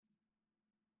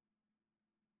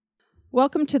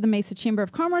Welcome to the Mesa Chamber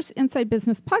of Commerce Inside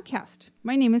Business Podcast.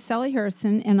 My name is Sally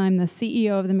Harrison, and I'm the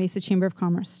CEO of the Mesa Chamber of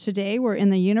Commerce. Today, we're in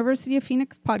the University of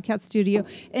Phoenix podcast studio,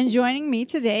 and joining me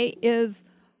today is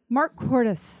Mark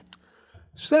Cordes.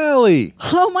 Sally!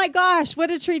 Oh my gosh,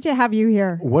 what a treat to have you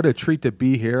here. What a treat to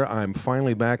be here. I'm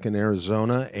finally back in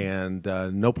Arizona, and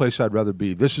no place I'd rather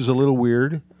be. This is a little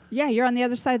weird. Yeah, you're on the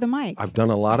other side of the mic. I've done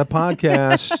a lot of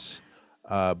podcasts,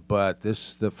 but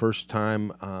this is the first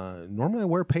time. Normally I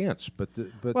wear pants, but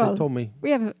they told me.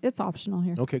 It's optional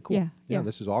here. Okay, cool. Yeah.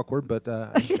 This is awkward, but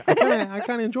I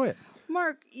kind of enjoy it.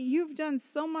 Mark, you've done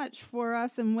so much for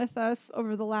us and with us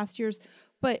over the last years,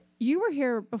 but you were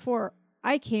here before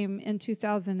I came in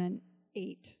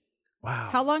 2008. Wow.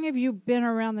 How long have you been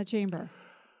around the chamber?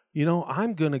 You know,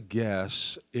 I'm going to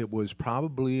guess it was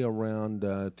probably around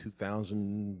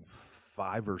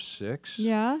 2005 or 6.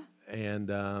 Yeah.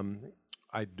 And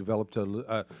I developed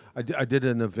I did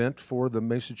an event for the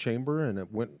Mesa Chamber, and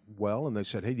it went well. And they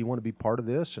said, "Hey, do you want to be part of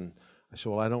this?" And I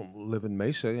said, "Well, I don't live in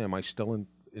Mesa. Am I still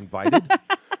invited?"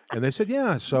 And they said,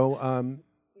 "Yeah." So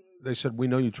they said, "We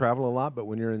know you travel a lot, but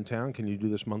when you're in town, can you do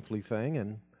this monthly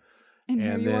thing?"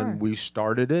 And then we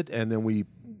started it, and then we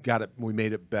got it. We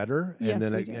made it better, Yes,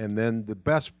 and then the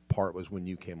best part was when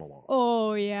you came along.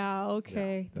 Oh yeah,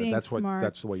 okay. Yeah. Thanks, Mark.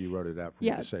 That's the way you wrote it out for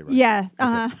me to say, right? Yeah.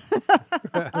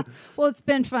 Well, it's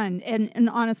been fun, and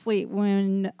honestly,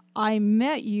 when I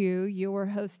met you, you were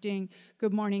hosting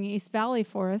Good Morning East Valley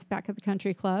for us back at the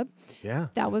Country Club. Yeah,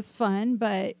 that was fun,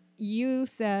 but you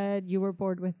said you were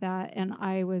bored with that, and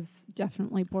I was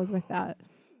definitely bored with that.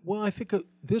 Well, I think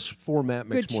this format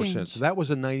makes more sense. That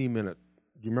was a 90-minute.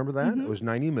 Do you remember that? Mm-hmm. It was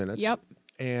 90 minutes. Yep.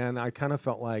 And I kind of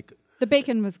felt like the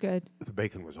bacon was good. The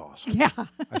bacon was awesome. Yeah.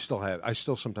 I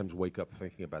still sometimes wake up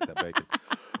thinking about that bacon.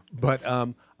 But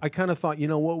I kind of thought, you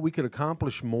know what, we could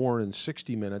accomplish more in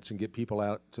 60 minutes and get people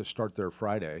out to start their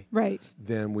Friday. Right.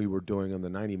 Than we were doing in the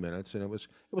 90 minutes. And it was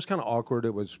kind of awkward.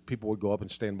 It was people would go up and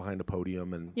stand behind a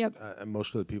podium, and and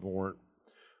most of the people weren't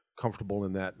comfortable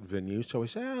in that venue. So we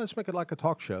said, let's make it like a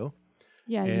talk show.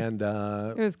 Yeah. And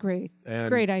it was great.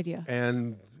 Great idea.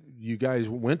 And you guys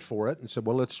went for it and said,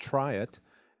 well, let's try it.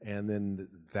 And then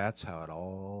that's how it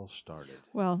all started.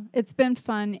 Well, it's been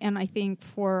fun. And I think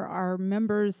for our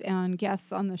members and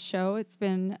guests on the show, it's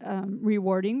been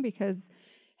rewarding because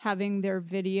having their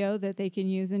video that they can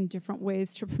use in different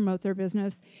ways to promote their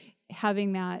business,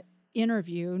 having that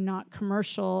interview, not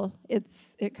commercial,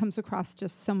 it comes across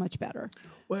just so much better.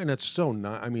 Well, and it's so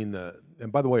not. I mean, and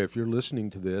by the way, if you're listening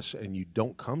to this and you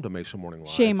don't come to Mesa Morning Live,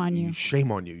 shame on you. Shame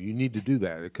on you. You need to do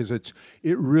that because it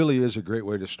really is a great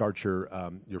way to start your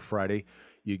Friday.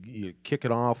 You kick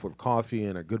it off with coffee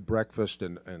and a good breakfast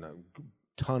and a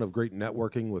ton of great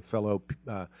networking with fellow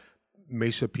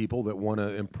Mesa people that want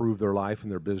to improve their life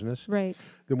and their business. Right.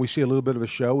 Then we see a little bit of a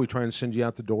show. We try and send you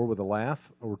out the door with a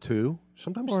laugh or two,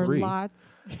 sometimes or 3.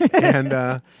 Lots.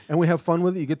 and we have fun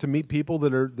with it. You get to meet people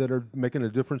that are making a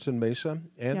difference in Mesa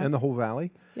and the whole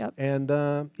valley. Yep. And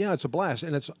it's a blast,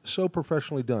 and it's so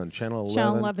professionally done. Channel 11.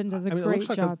 Channel 11 does a great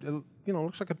job. It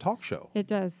looks like a talk show. It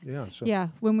does. Yeah. Yeah.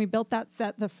 When we built that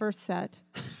set, the first set.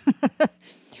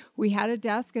 We had a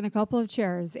desk and a couple of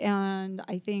chairs, and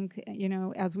I think,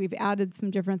 as we've added some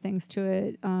different things to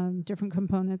it, different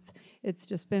components, it's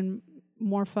just been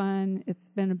more fun. It's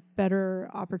been a better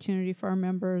opportunity for our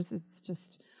members. It's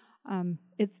just,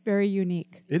 it's very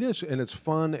unique. It is, and it's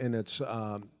fun, and it's,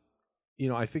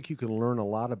 I think you can learn a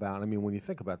lot about, when you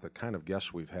think about the kind of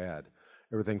guests we've had,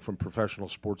 everything from professional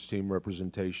sports team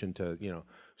representation to,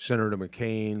 Senator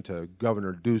McCain to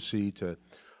Governor Ducey to,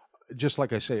 just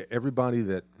like I say, everybody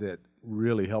that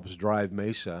really helps drive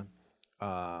Mesa,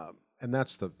 and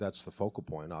that's the focal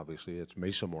point. Obviously, it's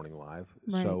Mesa Morning Live.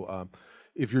 Right. So,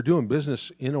 if you're doing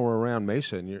business in or around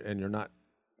Mesa and you're not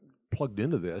plugged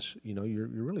into this, you're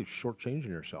really shortchanging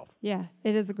yourself. Yeah,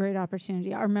 it is a great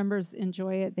opportunity. Our members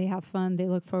enjoy it. They have fun. They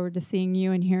look forward to seeing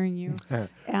you and hearing you.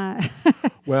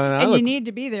 Well, and you need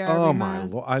to be there. Oh my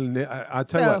Lord! I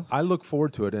tell you what, I look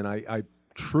forward to it, and I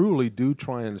truly do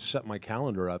try and set my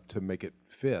calendar up to make it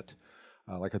fit.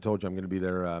 Like I told you, I'm going to be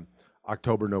there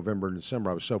October, November, and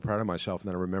December. I was so proud of myself, and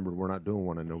then I remembered we're not doing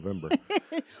one in November.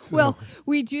 Well,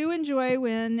 we do enjoy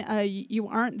when you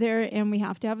aren't there, and we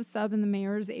have to have a sub, and the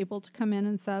mayor is able to come in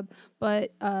and sub.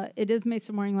 But it is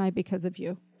Mesa Morning Live because of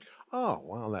you. Oh,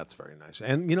 well, that's very nice.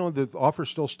 And, the offer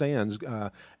still stands.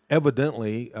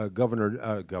 Evidently,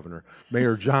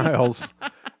 Mayor Giles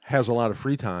has a lot of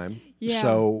free time. Yeah.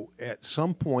 So at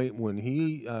some point when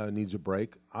he needs a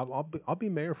break, I'll be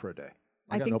mayor for a day.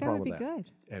 I got think no that problem would with be that. good.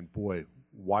 And boy,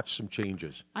 watch some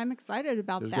changes. I'm excited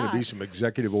about There's that. going to be some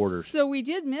executive orders. So we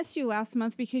did miss you last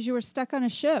month because you were stuck on a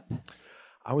ship.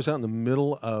 I was out in the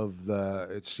middle of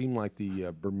it seemed like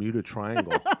the Bermuda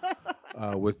Triangle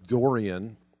with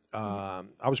Dorian. I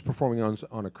was performing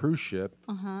on a cruise ship,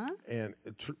 and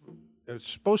it's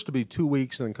supposed to be 2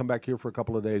 weeks and then come back here for a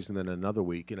couple of days and then another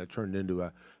week, and it turned into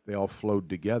they all flowed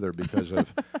together because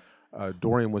of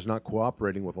Dorian was not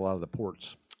cooperating with a lot of the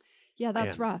ports. Yeah,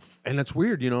 that's rough. And it's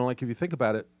weird, like if you think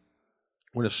about it,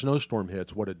 when a snowstorm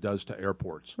hits, what it does to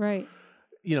airports. Right.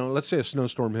 Let's say a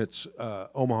snowstorm hits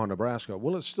Omaha, Nebraska.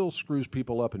 Well, it still screws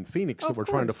people up in Phoenix that were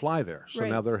trying to fly there. So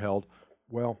now they're held.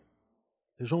 Well,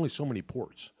 there's only so many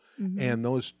ports. And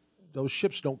those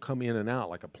ships don't come in and out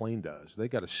like a plane does. They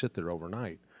got to sit there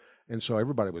overnight. And so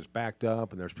everybody was backed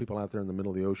up, and there's people out there in the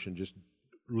middle of the ocean just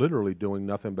literally doing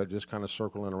nothing but just kind of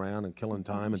circling around and killing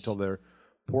time until their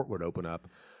port would open up.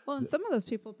 Well, and some of those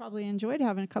people probably enjoyed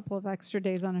having a couple of extra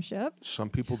days on a ship. Some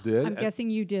people did. I'm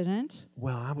guessing you didn't.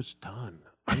 Well, I was done.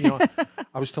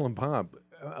 I was telling Bob,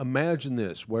 imagine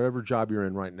this, whatever job you're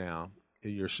in right now,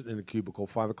 you're sitting in a cubicle,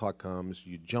 5 o'clock comes,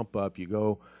 you jump up, you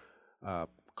go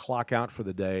clock out for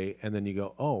the day, and then you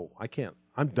go, oh, I can't.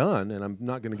 I'm done, and I'm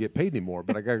not going to get paid anymore,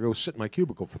 but I got to go sit in my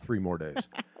cubicle for 3 more days.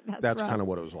 That's kind of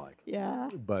what it was like. Yeah.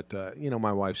 But,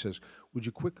 my wife says, would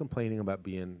you quit complaining about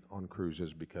being on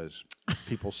cruises because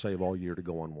people save all year to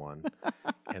go on one,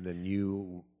 and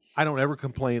then I don't ever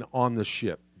complain on the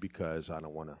ship because I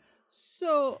don't want to.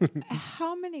 So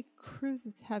how many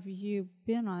cruises have you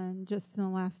been on just in the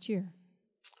last year?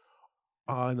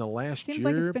 In the last year, seems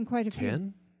like it's been quite a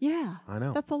 10? few. Yeah. I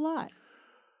know. That's a lot.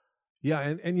 Yeah,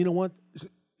 and you know what?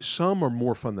 Some are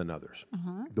more fun than others.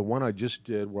 The one I just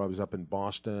did where I was up in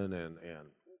Boston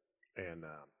and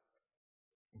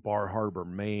Bar Harbor,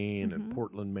 Maine, and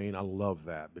Portland, Maine, I love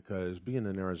that because being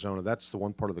in Arizona, that's the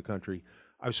one part of the country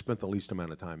I've spent the least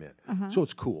amount of time in. So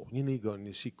it's cool. You go and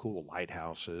you see cool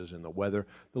lighthouses and the weather.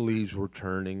 The leaves were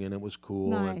turning and it was cool.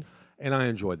 Nice. And I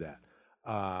enjoyed that.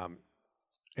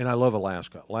 And I love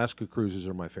Alaska. Alaska cruises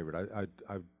are my favorite.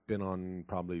 I've been on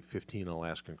probably 15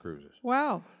 Alaskan cruises.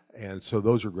 Wow. And so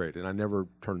those are great, and I never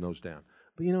turn those down.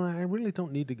 But, I really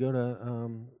don't need to go to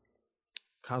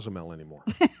Cozumel anymore.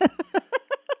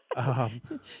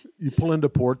 You pull into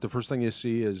port, the first thing you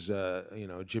see is,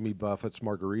 Jimmy Buffett's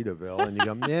Margaritaville, and you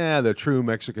go, yeah, the true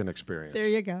Mexican experience. There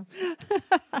you go.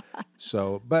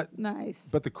 So, but nice.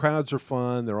 But the crowds are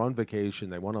fun. They're on vacation.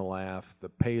 They want to laugh. The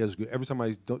pay is good. Every time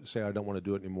I say I don't want to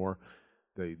do it anymore,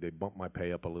 they bump my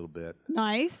pay up a little bit.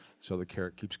 Nice. So the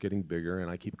carrot keeps getting bigger, and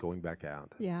I keep going back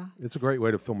out. Yeah. It's a great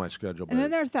way to fill my schedule. And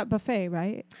then there's that buffet,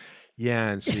 right? Yeah,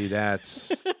 and see,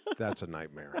 that's a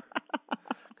nightmare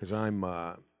because I'm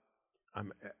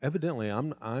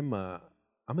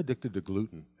addicted to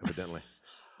gluten. Evidently.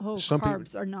 Oh,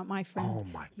 carbs are not my friend. Oh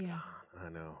my God, I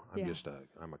know.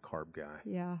 I'm a carb guy.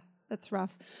 Yeah, that's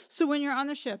rough. So when you're on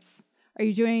the ships, are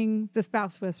you doing the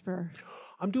Spouse Whisperer?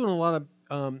 I'm doing a lot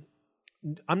of.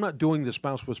 I'm not doing the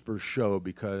Spouse Whisperer show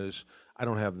because I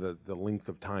don't have the length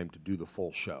of time to do the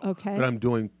full show. Okay. But I'm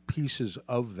doing pieces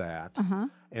of that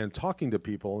and talking to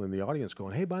people in the audience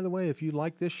going, hey, by the way, if you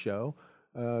like this show,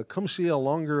 come see a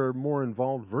longer, more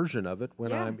involved version of it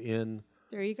when I'm in.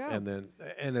 There you go.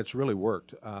 And it's really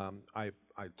worked. I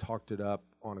talked it up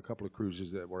on a couple of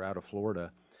cruises that were out of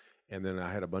Florida, and then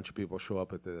I had a bunch of people show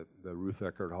up at the Ruth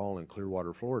Eckerd Hall in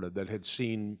Clearwater, Florida, that had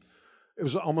seen. It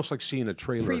was almost like seeing a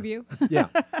trailer. Preview. Yeah.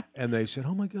 And they said,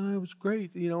 oh, my God, it was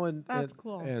great. And that's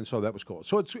cool. And so that was cool.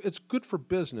 So it's good for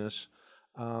business.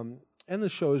 And the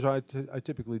shows, I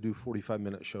typically do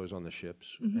 45-minute shows on the ships.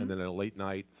 And then a late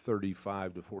night,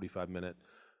 35 to 45-minute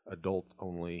adult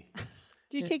only.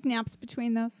 Do you take naps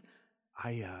between those?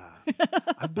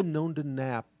 I've been known to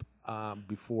nap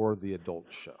before the adult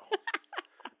show.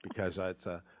 Because it's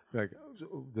like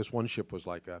this one ship was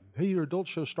like, hey, your adult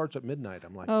show starts at midnight.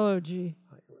 I'm like, oh, gee.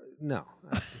 No,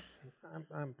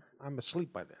 I'm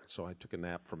asleep by then. So I took a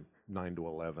nap from 9 to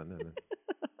 11 and then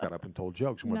got up and told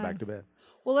jokes and went back to bed.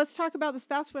 Well, let's talk about the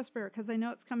Spouse Whisperer because I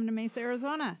know it's coming to Mesa,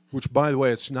 Arizona. Which, by the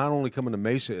way, it's not only coming to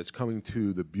Mesa, it's coming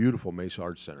to the beautiful Mesa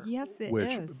Arts Center. Yes, it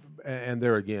is. And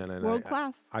there again, and world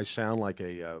class. I sound like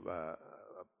a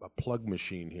plug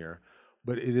machine here,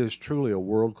 but it is truly a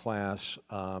world class.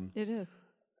 It is.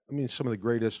 I mean, some of the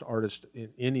greatest artists in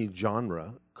any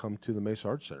genre come to the Mesa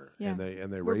Arts Center, and they rave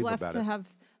about it. We're blessed to have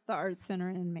the Arts Center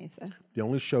in Mesa. The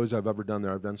only shows I've ever done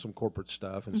there, I've done some corporate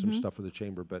stuff and some stuff for the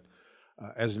chamber, but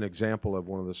as an example of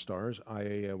one of the stars,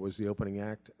 I was the opening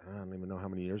act. I don't even know how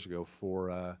many years ago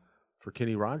for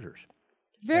Kenny Rogers.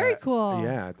 Very cool.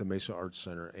 Yeah, at the Mesa Arts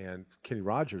Center, and Kenny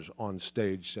Rogers on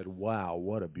stage said, "Wow,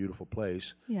 what a beautiful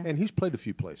place!" Yeah. And he's played a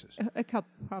few places. A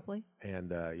couple, probably.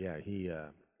 And he.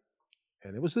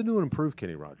 And it was the new and improved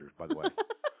Kenny Rogers, by the way.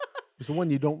 It's the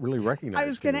one you don't really recognize. I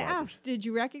was going to Kenny Rogers. ask, did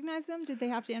you recognize him? Did they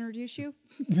have to introduce you?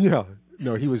 Yeah.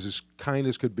 No, he was as kind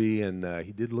as could be, and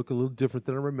he did look a little different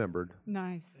than I remembered.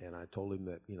 Nice. And I told him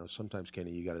that, sometimes, Kenny,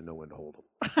 you got to know when to hold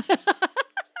him.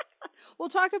 We'll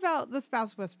talk about the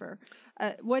Spouse Whisperer.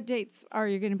 What dates are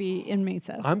you going to be in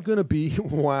Mesa? I'm going to be,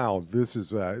 wow, this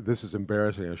is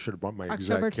embarrassing. I should have brought my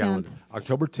October exact calendar. 10th.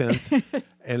 October 10th.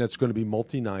 And it's going to be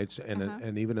multi-nights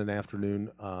and even an afternoon,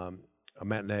 a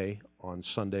matinee on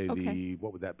Sunday, Okay.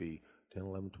 what would that be? 10,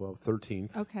 11, 12,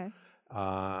 13th. Okay.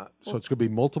 So it's going to be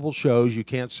multiple shows. You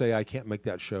can't say I can't make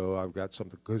that show. I've got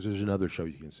something because there's another show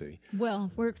you can see.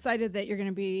 Well, we're excited that you're going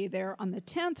to be there on the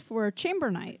 10th for Chamber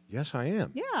Night. Yes, I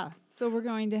am. Yeah. So we're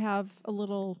going to have a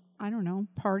little, I don't know,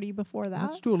 party before that.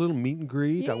 Let's do a little meet and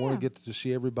greet. I want Yeah. to get to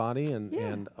see everybody,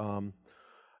 Yeah.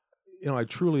 I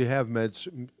truly have met.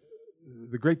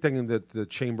 The great thing that the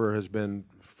chamber has been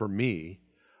for me.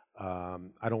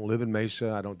 I don't live in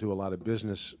Mesa. I don't do a lot of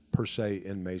business per se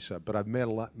in Mesa, but I've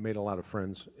made a lot of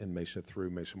friends in Mesa through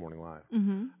Mesa Morning Live.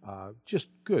 Just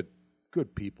good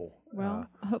people. Well,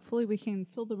 hopefully we can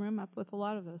fill the room up with a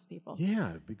lot of those people.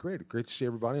 Yeah, it'd be great. Great to see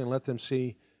everybody and let them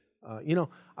see.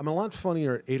 I'm a lot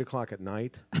funnier at 8:00 at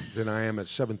night than I am at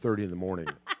 7:30 in the morning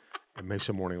at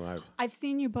Mesa Morning Live. I've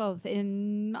seen you both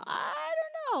in, I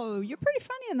don't know, you're pretty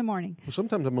funny in the morning. Well,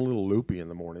 sometimes I'm a little loopy in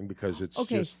the morning because it's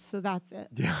Okay, just so that's it.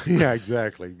 yeah,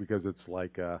 exactly. Because it's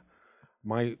like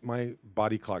my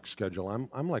body clock schedule.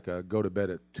 I'm like a go to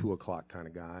bed at 2:00 kind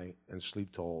of guy and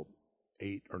sleep till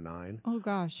 8 or 9. Oh,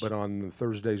 gosh. But on the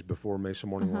Thursdays before Mesa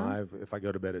Morning Live, if I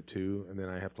go to bed at 2 and then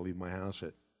I have to leave my house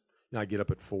I get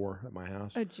up at 4 at my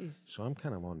house. Oh, jeez. So I'm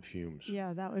kind of on fumes.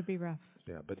 Yeah, that would be rough.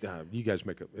 Yeah, but you guys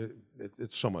make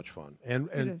it's so much fun, and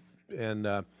It is.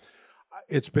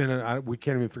 it's been we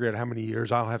can't even figure out how many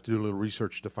years. I'll have to do a little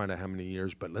research to find out how many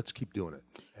years, but let's keep doing it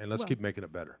and let's keep making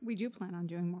it better. We do plan on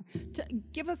doing more.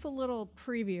 Give us a little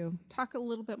preview. Talk a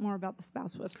little bit more about the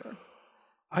Spouse Whisperer.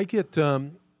 I get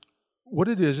what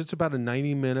it is. It's about a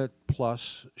 90-minute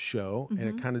plus show, and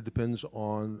it kind of depends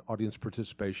on audience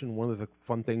participation. One of the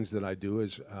fun things that I do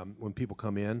is when people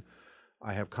come in,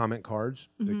 I have comment cards.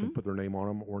 They can put their name on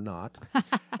them or not.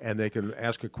 And they can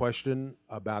ask a question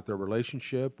about their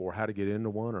relationship or how to get into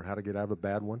one or how to get out of a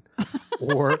bad one.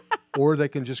 or they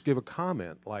can just give a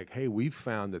comment like, hey, we've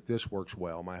found that this works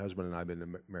well. My husband and I have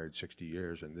been married 60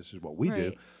 years, and this is what we do.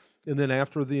 Right. And then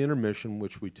after the intermission,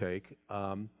 which we take,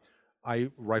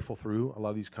 I rifle through a lot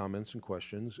of these comments and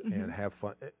questions and have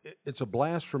fun. It's a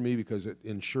blast for me because it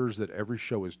ensures that every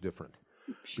show is different.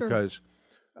 Sure. Because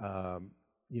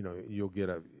you'll get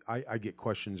I get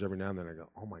questions every now and then. I go,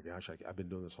 oh my gosh, I've been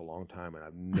doing this a long time and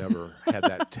I've never had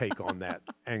that take on that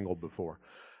angle before.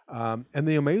 And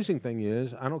the amazing thing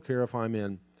is, I don't care if I'm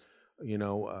in,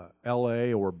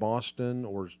 L.A. or Boston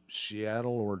or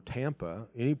Seattle or Tampa,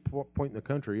 any point in the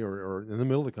country or in the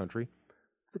middle of the country,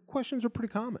 the questions are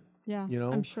pretty common. Yeah, You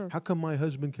know, I'm sure. How come my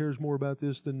husband cares more about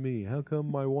this than me? How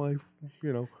come my wife,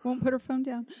 Won't put her phone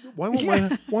down. why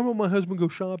won't my husband go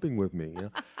shopping with me?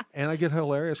 And I get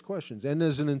hilarious questions. And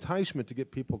there's an enticement to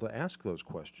get people to ask those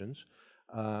questions.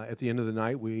 At the end of the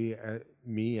night,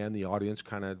 me and the audience,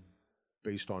 kind of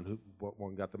based on what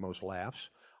one got the most laughs,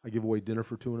 I give away dinner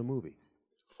for two and a movie.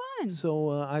 Fun.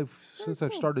 So since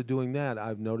I've cool. started doing that,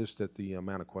 I've noticed that the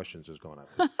amount of questions has gone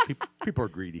up. People are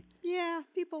greedy. Yeah,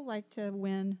 people like to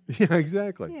win. Yeah,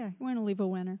 exactly. Yeah, you want to leave a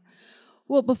winner.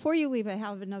 Well, before you leave, I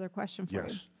have another question for you.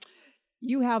 Yes.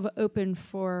 You have opened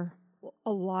for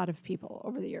a lot of people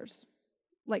over the years.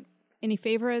 Like, any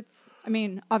favorites? I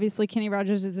mean, obviously Kenny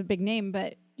Rogers is a big name,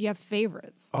 but you have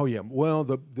favorites. Oh, yeah. Well,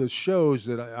 the shows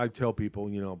that I tell people,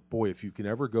 boy, if you can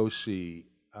ever go see,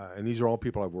 and these are all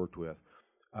people I've worked with,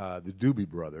 the Doobie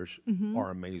Brothers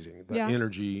are amazing. The Yeah.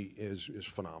 energy is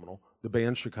phenomenal. The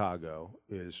band Chicago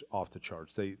is off the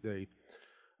charts. They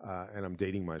and I'm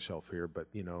dating myself here, but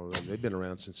they've been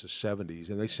around since the '70s,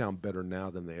 and they sound better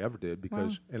now than they ever did.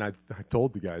 Because, and I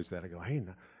told the guys that I go, hey,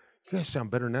 you guys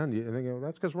sound better now, and they go,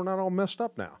 that's because we're not all messed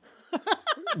up now.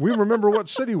 We remember what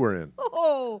city we're in,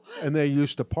 Oh, and they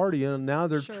used to party, and now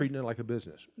they're Sure. treating it like a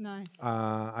business. nice.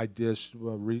 I just,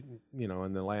 in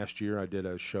the last year, I did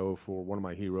a show for one of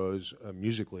my heroes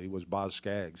musically was Boz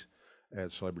Scaggs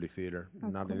at Celebrity Theater.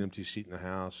 That's Not cool. an empty seat in the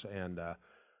house, and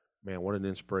man, what an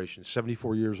inspiration!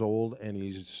 74 years old, and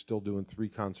he's still doing 3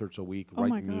 concerts a week, Oh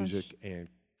my writing music gosh. and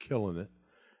killing it.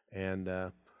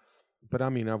 And but I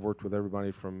mean, I've worked with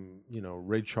everybody from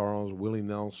Ray Charles, Willie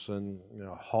Nelson,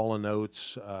 Hall and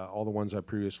Oates, all the ones I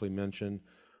previously mentioned,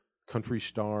 country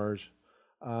stars.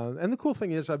 And the cool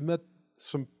thing is, I've met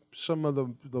some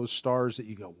of those stars that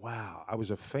you go, wow, I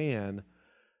was a fan,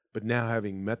 but now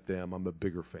having met them, I'm a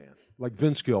bigger fan. Like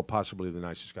Vince Gill, possibly the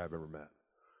nicest guy I've ever met.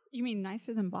 You mean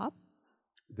nicer than Bob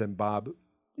Then Bob,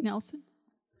 Nelson?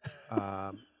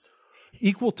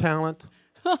 equal talent,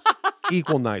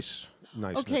 equal niceness.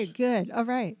 Okay, good. All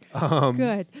right.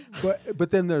 Good.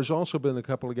 But then there's also been a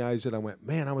couple of guys that I went,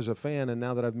 man, I was a fan, and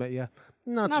now that I've met you,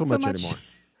 not so much anymore.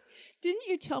 Didn't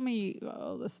you tell me,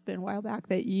 this has been a while back,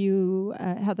 that you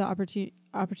had the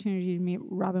opportunity to meet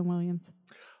Robin Williams?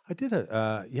 I did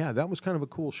that was kind of a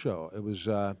cool show. It was,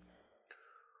 man,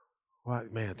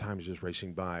 time is just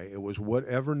racing by. It was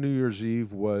whatever New Year's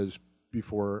Eve was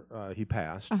before he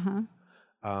passed.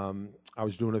 Uh-huh. I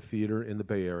was doing a theater in the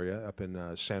Bay Area up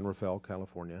in San Rafael,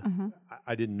 California. Uh-huh.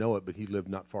 I didn't know it, but he lived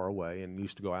not far away and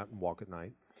used to go out and walk at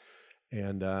night.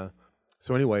 And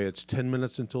so anyway, it's 10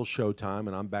 minutes until showtime,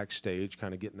 and I'm backstage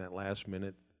kind of getting that last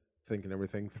minute, thinking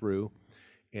everything through.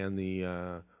 And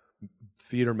the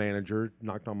theater manager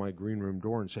knocked on my green room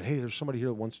door and said, hey, there's somebody here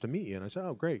that wants to meet you. And I said,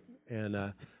 oh, great.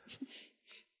 And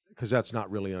because that's not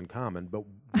really uncommon, but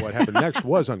what happened next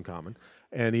was uncommon.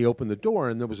 And he opened the door,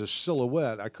 and there was a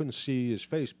silhouette. I couldn't see his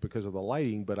face because of the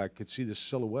lighting, but I could see the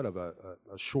silhouette of a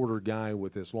shorter guy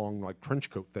with this long, like, trench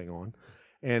coat thing on.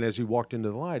 And as he walked into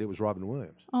the light, it was Robin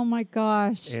Williams. Oh, my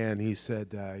gosh. And he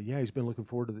said, he's been looking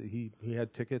forward to he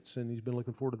had tickets, and he's been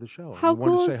looking forward to the show. How he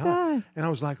wanted cool to is say hi. that? And I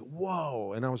was like,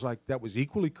 whoa. And I was like, that was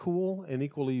equally cool and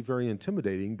equally very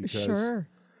intimidating because Sure.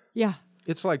 Yeah.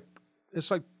 it's like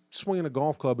swinging a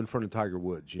golf club in front of Tiger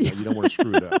Woods. You know, you don't want to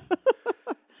screw it up.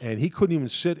 And he couldn't even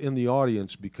sit in the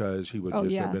audience because he would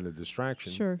just have been a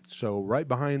distraction. Sure. So right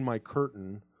behind my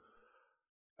curtain,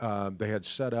 they had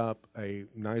set up a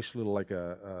nice little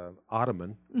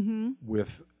ottoman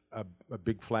with a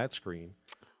big flat screen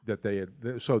that they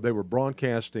had. So they were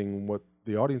broadcasting what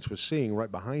the audience was seeing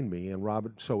right behind me, and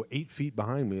so 8 feet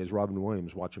behind me is Robin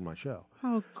Williams watching my show.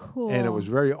 How cool. And it was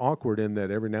very awkward in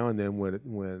that every now and then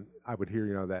when I would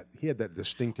hear, that he had that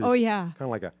distinctive, kind of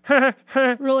like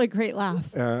a really great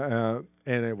laugh. and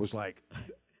it was like,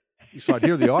 so I'd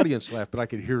hear the audience laugh, but I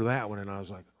could hear that one, and I was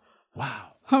like,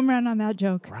 wow. Home run on that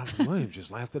joke. Robin Williams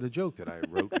just laughed at a joke that I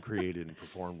wrote and created and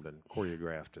performed and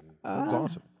choreographed, and it was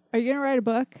awesome. Are you going to write a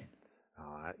book?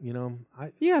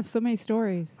 You have so many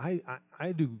stories.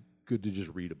 I do good to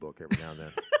just read a book every now and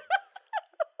then.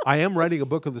 I am writing a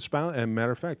book of the spouse, and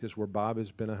matter of fact, this is where Bob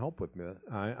has been a help with me.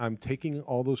 I'm taking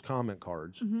all those comment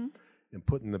cards and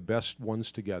putting the best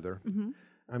ones together.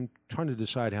 I'm trying to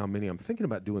decide how many. I'm thinking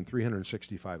about doing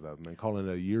 365 of them and calling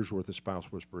it a year's worth of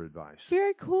Spouse Whisperer advice.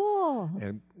 Very cool.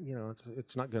 And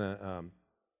it's not gonna.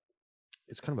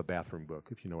 It's kind of a bathroom book,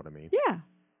 if you know what I mean. Yeah.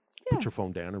 Put your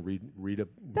phone down and read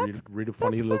a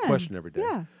funny little question every day.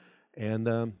 Yeah.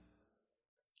 And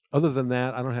other than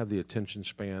that, I don't have the attention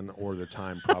span or the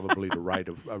time probably to write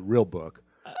a real book.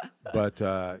 But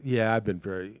I've been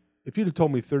very. If you'd have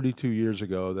told me 32 years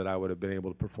ago that I would have been able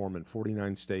to perform in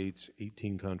 49 states,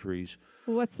 18 countries.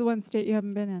 Well, what's the one state you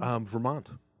haven't been in? Vermont.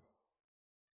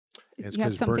 You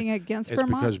have something against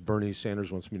Vermont? It's because Bernie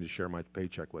Sanders wants me to share my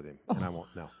paycheck with him, and I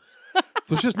won't. No.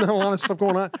 There's just not a lot of stuff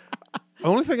going on. The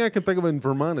only thing I can think of in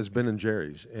Vermont is Ben and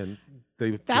Jerry's, and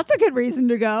that's a good reason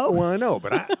to go. Well, I know,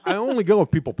 but I only go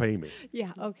if people pay me.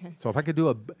 Yeah, okay. So if I could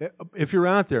do if you're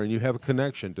out there and you have a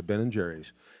connection to Ben and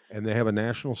Jerry's, and they have a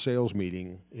national sales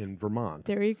meeting in Vermont,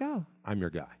 there you go. I'm your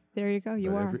guy. There you go.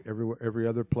 You are every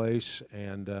other place,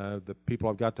 and the people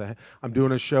I've got to. I'm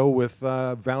doing a show with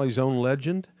Valley's Own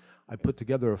Legend. I put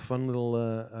together a fun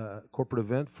little corporate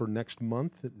event for next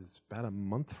month. It's about a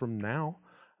month from now.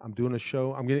 I'm doing a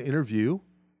show. I'm going to interview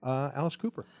Alice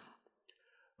Cooper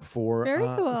for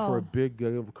a big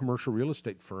commercial real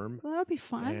estate firm. Well, that'll be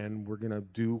fun. And we're going to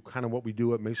do kind of what we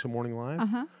do at Mesa Morning Live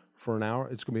for an hour.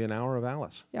 It's going to be an hour of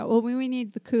Alice. Yeah, well, we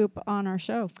need the Coop on our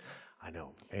show. I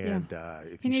know. And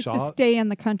if he you needs saw, to stay in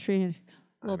the country a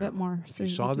little bit more. If you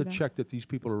saw the check that these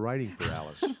people are writing for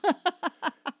Alice,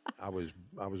 I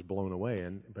was blown away.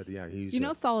 But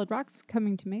he's Solid Rock's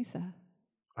coming to Mesa.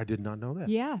 I did not know that.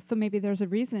 Yeah, so maybe there's a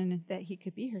reason that he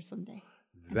could be here someday.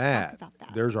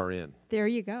 There's our in. There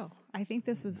you go. I think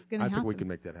this is going to happen. I think we can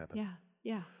make that happen.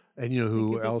 Yeah. And you know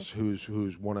who else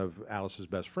who's one of Alice's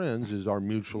best friends is our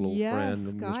mutual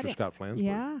friend, Mr. Scott Flansburgh.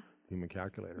 Yeah. Human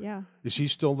Calculator. Yeah. Is he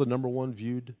still the number one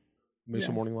viewed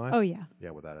Mesa Morning Live? Oh, yeah.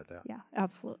 Yeah, without a doubt. Yeah,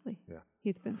 absolutely. Yeah.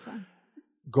 He's been fun.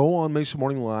 Go on Mesa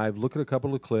Morning Live, look at a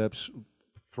couple of clips.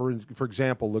 For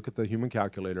example, look at the Human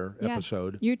Calculator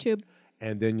episode. YouTube.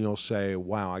 And then you'll say,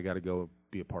 wow, I got to go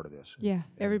be a part of this. Yeah,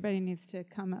 everybody needs to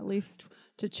come at least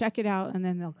to check it out, and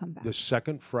then they'll come back. The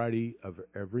second Friday of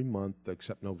every month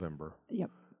except November. Yep.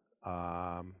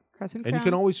 Crescent Crown. And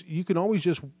you can always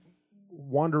just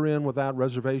wander in without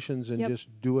reservations and Yep.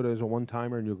 just do it as a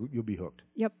one-timer, and you'll be hooked.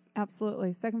 Yep,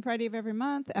 absolutely. Second Friday of every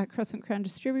month at Crescent Crown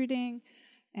Distributing,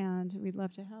 and we'd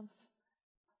love to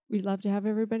have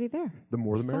everybody there. The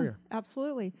more It's the fun. merrier.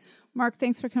 Absolutely. Mark,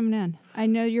 thanks for coming in. I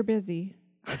know you're busy.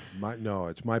 No,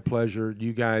 it's my pleasure.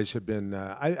 You guys have been,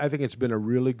 I think it's been a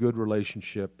really good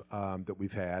relationship that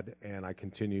we've had, and I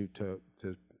continue to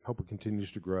hope it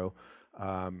continues to grow.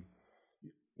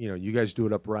 You guys do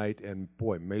it upright, and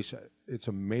boy, Mesa, it's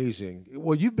amazing.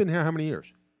 Well, you've been here how many years?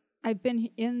 I've been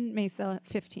in Mesa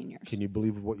 15 years. Can you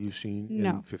believe what you've seen No,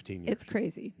 in 15 years? It's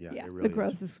crazy. Yeah, Yeah, it really the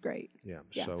growth is great. Yeah,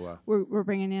 Yeah. so, We're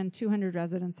bringing in 200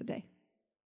 residents a day.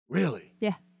 really?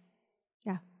 Yeah.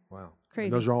 Wow. Crazy.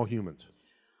 And those are all humans.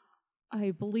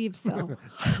 I believe so.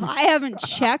 I haven't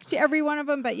checked every one of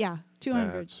them, but yeah,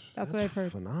 200. That's what I've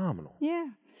heard. Phenomenal. Yeah.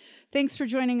 Thanks for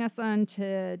joining us on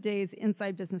today's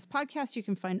Inside Business Podcast. You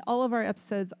can find all of our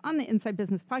episodes on the Inside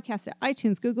Business Podcast at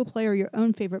iTunes, Google Play, or your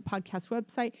own favorite podcast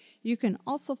website. You can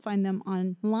also find them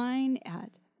online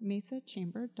at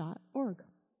mesachamber.org.